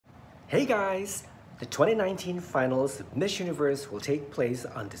Hey guys! The 2019 finals of Miss Universe will take place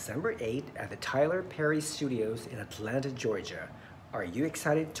on December 8th at the Tyler Perry Studios in Atlanta, Georgia. Are you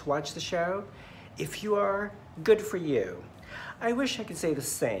excited to watch the show? If you are, good for you. I wish I could say the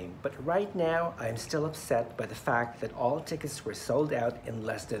same, but right now I'm still upset by the fact that all tickets were sold out in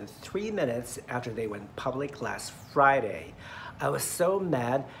less than 3 minutes after they went public last Friday. I was so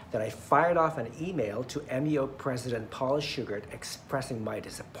mad that I fired off an email to MEO President Paula Shugart expressing my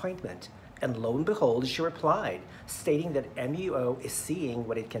disappointment. And lo and behold, she replied, stating that MEO is seeing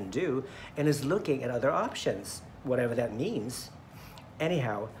what it can do and is looking at other options, whatever that means.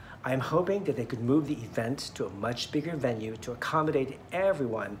 Anyhow, I'm hoping that they could move the event to a much bigger venue to accommodate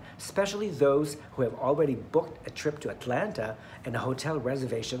everyone, especially those who have already booked a trip to Atlanta and a hotel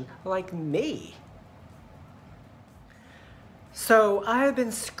reservation like me. So I have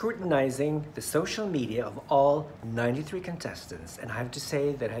been scrutinizing the social media of all 93 contestants, and I have to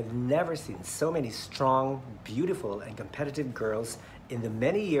say that I've never seen so many strong, beautiful, and competitive girls in the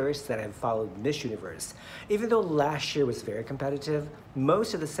many years that I've followed Miss Universe. Even though last year was very competitive,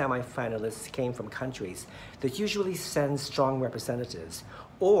 most of the semi-finalists came from countries that usually send strong representatives,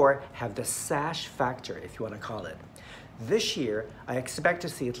 or have the sash factor, if you want to call it. This year, I expect to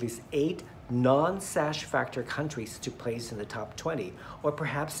see at least 8 non-sash factor countries to place in the top 20, or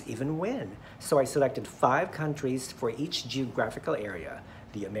perhaps even win. So I selected 5 countries for each geographical area: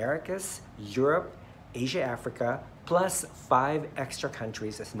 the Americas, Europe, Asia, Africa, plus 5 extra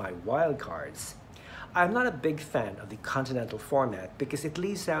countries as my wild cards. I'm not a big fan of the continental format because it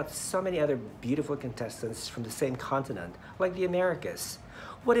leaves out so many other beautiful contestants from the same continent, like the Americas.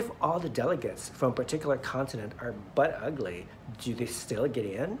 What if all the delegates from a particular continent are butt ugly? Do they still get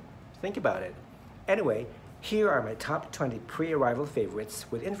in? Think about it. Anyway, here are my top 20 pre-arrival favorites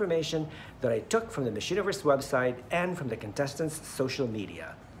with information that I took from the Miss Universe website and from the contestants' social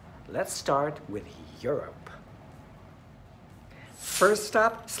media. Let's start with Europe. First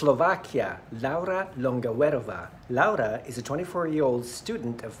up, Slovakia, Laura Longawerova. Laura is a 24-year-old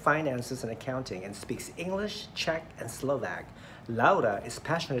student of finances and accounting and speaks English, Czech, and Slovak. Laura is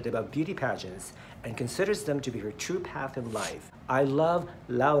passionate about beauty pageants and considers them to be her true path in life. I love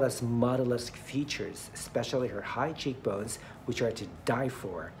Laura's model-esque features, especially her high cheekbones, which are to die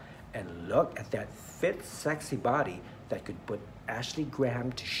for. And look at that fit, sexy body that could put Ashley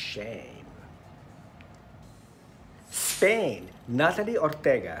Graham to shame. Spain, Natalie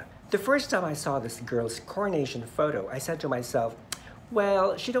Ortega. The first time I saw this girl's coronation photo, I said to myself,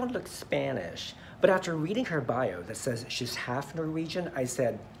 well, she don't look Spanish. But after reading her bio that says she's half Norwegian, I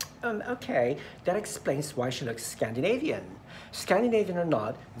said, okay, that explains why she looks Scandinavian. Scandinavian or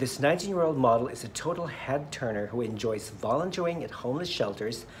not, this 19-year-old model is a total head-turner who enjoys volunteering at homeless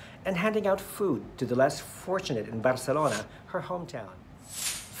shelters and handing out food to the less fortunate in Barcelona, her hometown.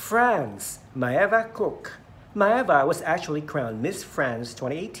 France, Maeva Cook. Maeva was actually crowned Miss France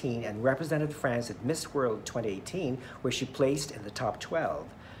 2018 and represented France at Miss World 2018, where she placed in the top 12.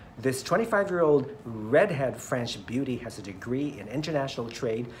 This 25-year-old redhead French beauty has a degree in international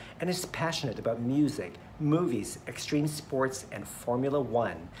trade and is passionate about music, movies, extreme sports, and Formula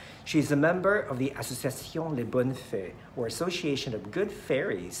One. She is a member of the Association Les Bonnes Fées, or Association of Good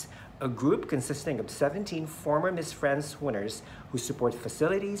Fairies, a group consisting of 17 former Miss France winners who support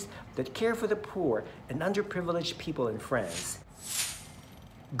facilities that care for the poor and underprivileged people in France.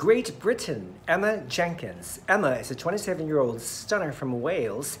 Great Britain, Emma Jenkins. Emma is a 27-year-old stunner from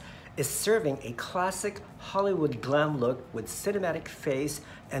Wales, is serving a classic Hollywood glam look with cinematic face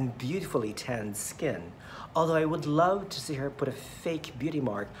and beautifully tanned skin. Although I would love to see her put a fake beauty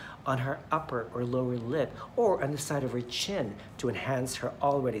mark on her upper or lower lip or on the side of her chin to enhance her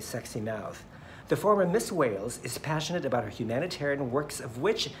already sexy mouth. The former Miss Wales is passionate about her humanitarian works, of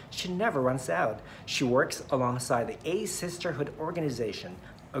which she never runs out. She works alongside the A Sisterhood organization,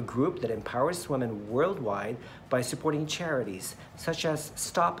 a group that empowers women worldwide by supporting charities such as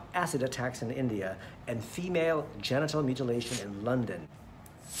Stop Acid Attacks in India and Female Genital Mutilation in London.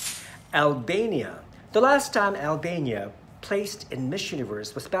 Albania. The last time Albania placed in Miss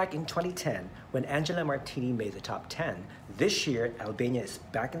Universe was back in 2010 when Angela Martini made the top 10. This year, Albania is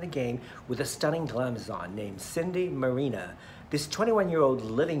back in the game with a stunning glamazon named Cindy Marina. This 21-year-old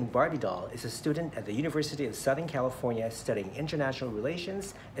living Barbie doll is a student at the University of Southern California studying international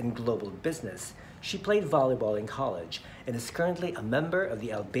relations and global business. She played volleyball in college and is currently a member of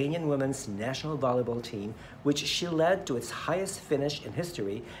the Albanian women's national volleyball team, which she led to its highest finish in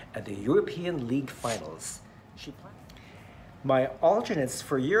history at the European League Finals. My alternates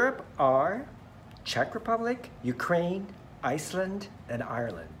for Europe are Czech Republic, Ukraine, Iceland, and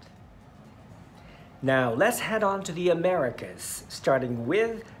Ireland. Now let's head on to the Americas, starting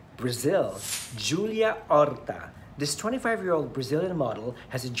with Brazil, Julia Horta. This 25-year-old Brazilian model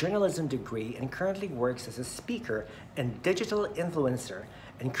has a journalism degree and currently works as a speaker and digital influencer,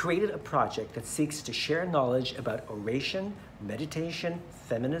 and created a project that seeks to share knowledge about oration, meditation,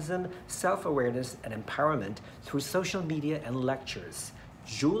 feminism, self-awareness, and empowerment through social media and lectures.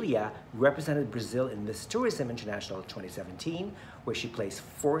 Julia represented Brazil in Miss Tourism International 2017, where she placed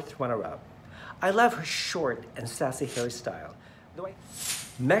 4th runner-up. I love her short and sassy hairstyle.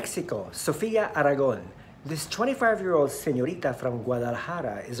 Mexico, Sofia Aragon. This 25-year-old señorita from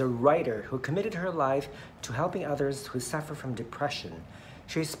Guadalajara is a writer who committed her life to helping others who suffer from depression.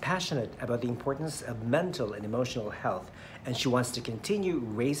 She is passionate about the importance of mental and emotional health, and she wants to continue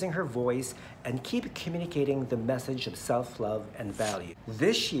raising her voice and keep communicating the message of self-love and value.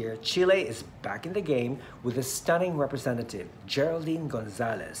 This year, Chile is back in the game with a stunning representative, Geraldine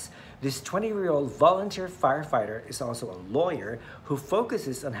Gonzalez. This 20-year-old volunteer firefighter is also a lawyer who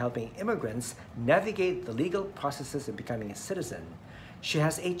focuses on helping immigrants navigate the legal processes of becoming a citizen. She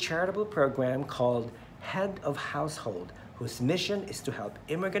has a charitable program called Head of Household, whose mission is to help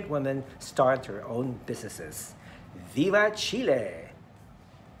immigrant women start their own businesses. Viva Chile!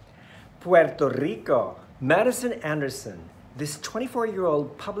 Puerto Rico, Madison Anderson. This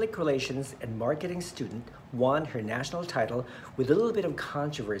 24-year-old public relations and marketing student won her national title with a little bit of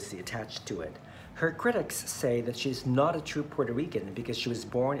controversy attached to it. Her critics say that she's not a true Puerto Rican because she was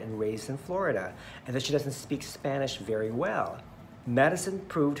born and raised in Florida, and that she doesn't speak Spanish very well. Madison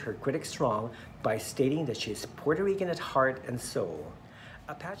proved her critics wrong by stating that she is Puerto Rican at heart and soul.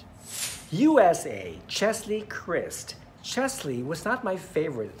 USA, Chesley Christ. Chesley was not my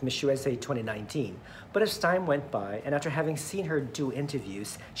favorite at Miss USA 2019, but as time went by and after having seen her do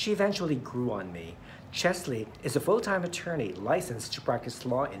interviews, she eventually grew on me. Chesley is a full-time attorney licensed to practice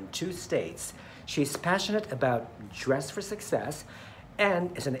law in 2 states. She is passionate about Dress for Success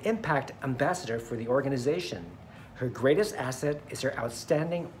and is an impact ambassador for the organization. Her greatest asset is her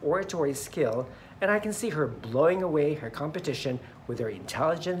outstanding oratory skill, and I can see her blowing away her competition with her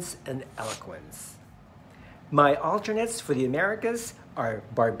intelligence and eloquence. My alternates for the Americas are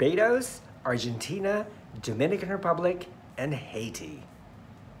Barbados, Argentina, Dominican Republic, and Haiti.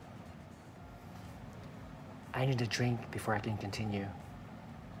 I need a drink before I can continue.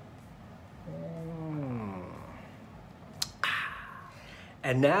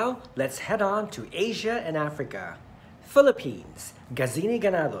 And now, let's head on to Asia and Africa. Philippines, Gazini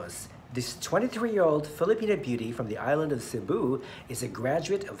Ganados. This 23-year-old Filipina beauty from the island of Cebu is a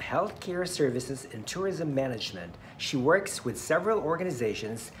graduate of healthcare services and tourism management. She works with several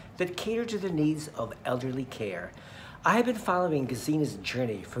organizations that cater to the needs of elderly care. I have been following Gazini's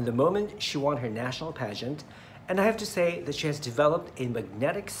journey from the moment she won her national pageant, and I have to say that she has developed a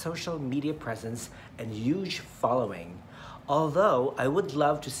magnetic social media presence and huge following. Although I would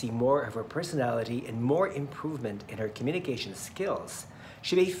love to see more of her personality and more improvement in her communication skills.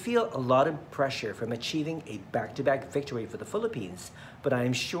 She may feel a lot of pressure from achieving a back-to-back victory for the Philippines, but I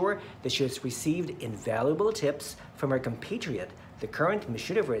am sure that she has received invaluable tips from her compatriot, the current Miss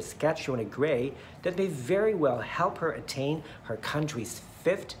Universe Catriona Gray, that may very well help her attain her country's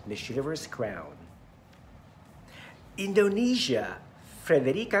 5th Miss Universe crown. Indonesia,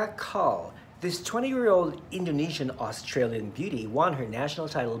 Frederica Kal. This 20-year-old Indonesian-Australian beauty won her national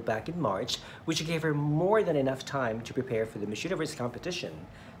title back in March, which gave her more than enough time to prepare for the Miss Universe competition.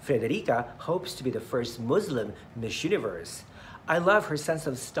 Frederica hopes to be the first Muslim Miss Universe. I love her sense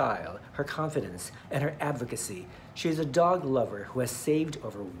of style, her confidence, and her advocacy. She is a dog lover who has saved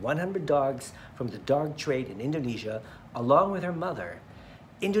over 100 dogs from the dog trade in Indonesia, along with her mother.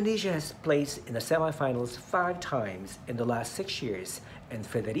 Indonesia has placed in the semifinals 5 times in the last 6 years, and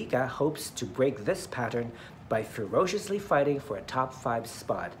Frederica hopes to break this pattern by ferociously fighting for a top 5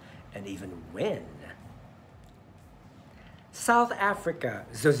 spot and even win. South Africa,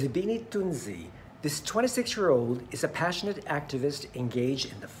 Zozibini Tunzi. This 26-year-old is a passionate activist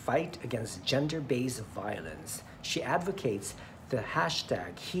engaged in the fight against gender-based violence. She advocates the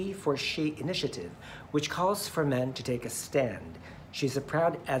hashtag #HeForShe initiative, which calls for men to take a stand. She is a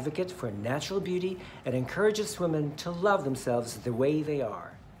proud advocate for natural beauty and encourages women to love themselves the way they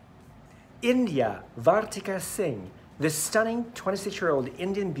are. India, Vartika Singh. This stunning 26-year-old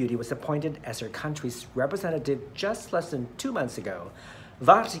Indian beauty was appointed as her country's representative just less than 2 months ago.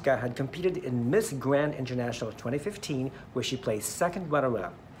 Vartika had competed in Miss Grand International 2015, where she placed 2nd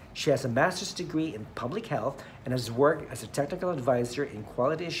runner-up. She has a master's degree in public health and has worked as a technical advisor in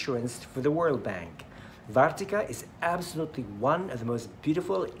quality assurance for the World Bank. Vartika is absolutely one of the most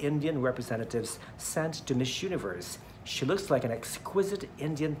beautiful Indian representatives sent to Miss Universe. She looks like an exquisite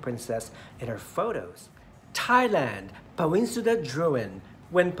Indian princess in her photos. Thailand, Pawinsuda Druin.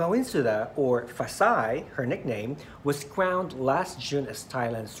 When Peninsula, or Fasai, her nickname, was crowned last June as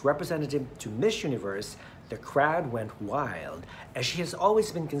Thailand's representative to Miss Universe, the crowd went wild, as she has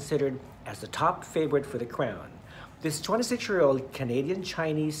always been considered as the top favorite for the crown. This 26-year-old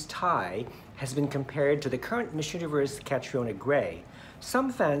Canadian-Chinese Thai has been compared to the current Miss Universe Catriona Gray.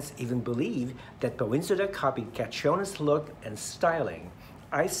 Some fans even believe that Peninsula copied Catriona's look and styling.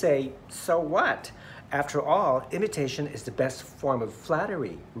 I say, so what? After all, imitation is the best form of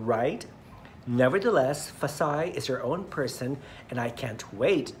flattery, right? Nevertheless, Fasai is her own person, and I can't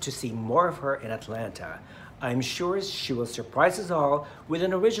wait to see more of her in Atlanta. I'm sure she will surprise us all with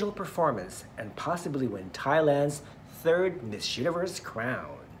an original performance and possibly win Thailand's third Miss Universe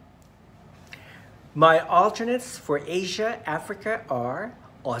crown. My alternates for Asia, Africa are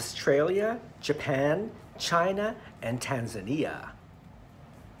Australia, Japan, China, and Tanzania.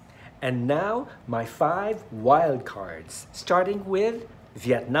 And now, my 5 wild cards, starting with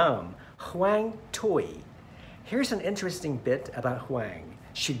Vietnam, Hoang Toi. Here's an interesting bit about Hoang.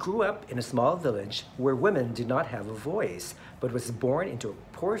 She grew up in a small village where women did not have a voice, but was born into a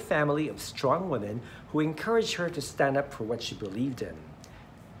poor family of strong women who encouraged her to stand up for what she believed in.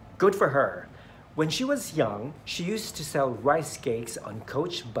 Good for her. When she was young, she used to sell rice cakes on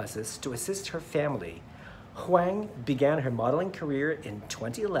coach buses to assist her family. Hoang began her modeling career in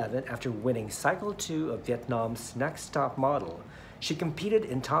 2011 after winning Cycle 2 of Vietnam's Next Top Model. She competed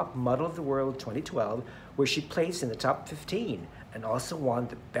in Top Model of the World 2012, where she placed in the top 15 and also won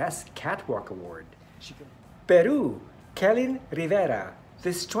the Best Catwalk Award. Peru, Kelly Rivera.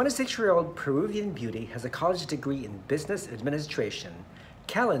 This 26-year-old Peruvian beauty has a college degree in business administration.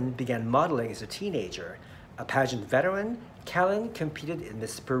 Kellen began modeling as a teenager. A pageant veteran, Kellen competed in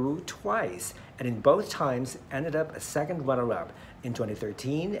Miss Peru twice, and in both times ended up a second runner-up in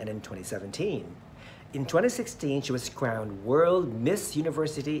 2013 and in 2017. In 2016, she was crowned World Miss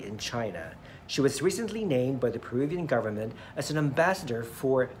University in China. She was recently named by the Peruvian government as an ambassador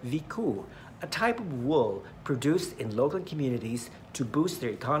for vicu, a type of wool produced in local communities to boost their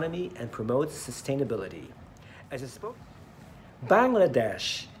economy and promote sustainability. As a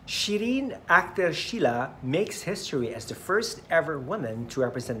Bangladesh, Shireen Akhtar Sheila makes history as the first ever woman to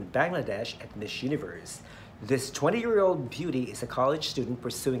represent Bangladesh at Miss Universe. This 20-year-old beauty is a college student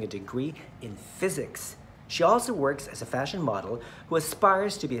pursuing a degree in physics. She also works as a fashion model who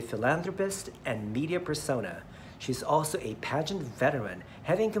aspires to be a philanthropist and media persona. She's also a pageant veteran,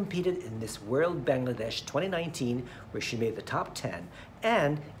 having competed in Miss World Bangladesh 2019, where she made the top 10,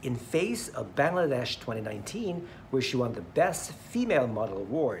 and in Face of Bangladesh 2019, where she won the Best Female Model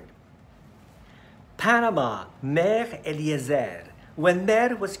Award. Panama, Mère Eliezer. When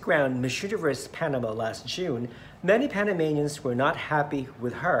Mère was crowned Miss Universe Panama last June, many Panamanians were not happy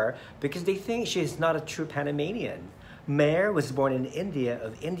with her because they think she is not a true Panamanian. Mère was born in India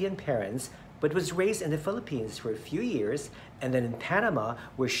of Indian parents, but was raised in the Philippines for a few years and then in Panama,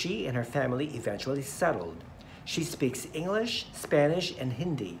 where she and her family eventually settled. She speaks English, Spanish, and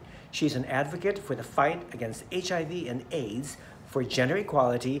Hindi. She is an advocate for the fight against HIV and AIDS, for gender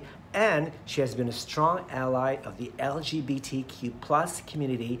equality, and she has been a strong ally of the LGBTQ+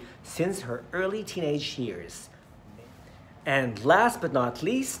 community since her early teenage years. And last but not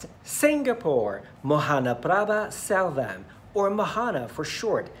least, Singapore, Mohana Prabha Selvam, or Mohana for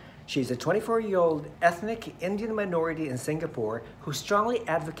short. She's a 24-year-old ethnic Indian minority in Singapore who strongly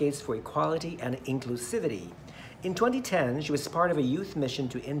advocates for equality and inclusivity. In 2010, she was part of a youth mission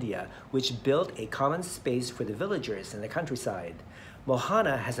to India, which built a common space for the villagers in the countryside.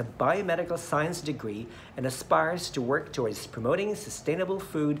 Mohana has a biomedical science degree and aspires to work towards promoting sustainable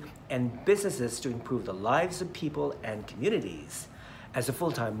food and businesses to improve the lives of people and communities. As a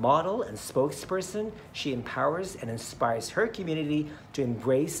full-time model and spokesperson, she empowers and inspires her community to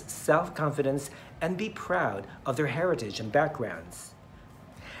embrace self-confidence and be proud of their heritage and backgrounds.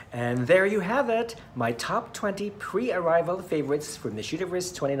 And there you have it, my top 20 pre-arrival favorites for Miss Universe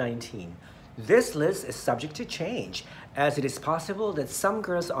 2019. This list is subject to change, as it is possible that some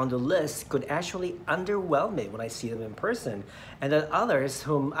girls on the list could actually underwhelm me when I see them in person, and that others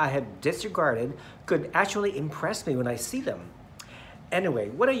whom I have disregarded could actually impress me when I see them. Anyway,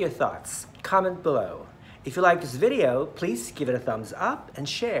 what are your thoughts? Comment below. If you like this video, please give it a thumbs up and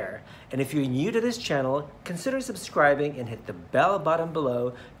share. And if you're new to this channel, consider subscribing and hit the bell button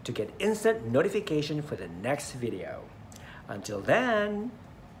below to get instant notification for the next video. Until then,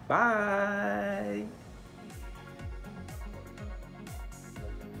 bye!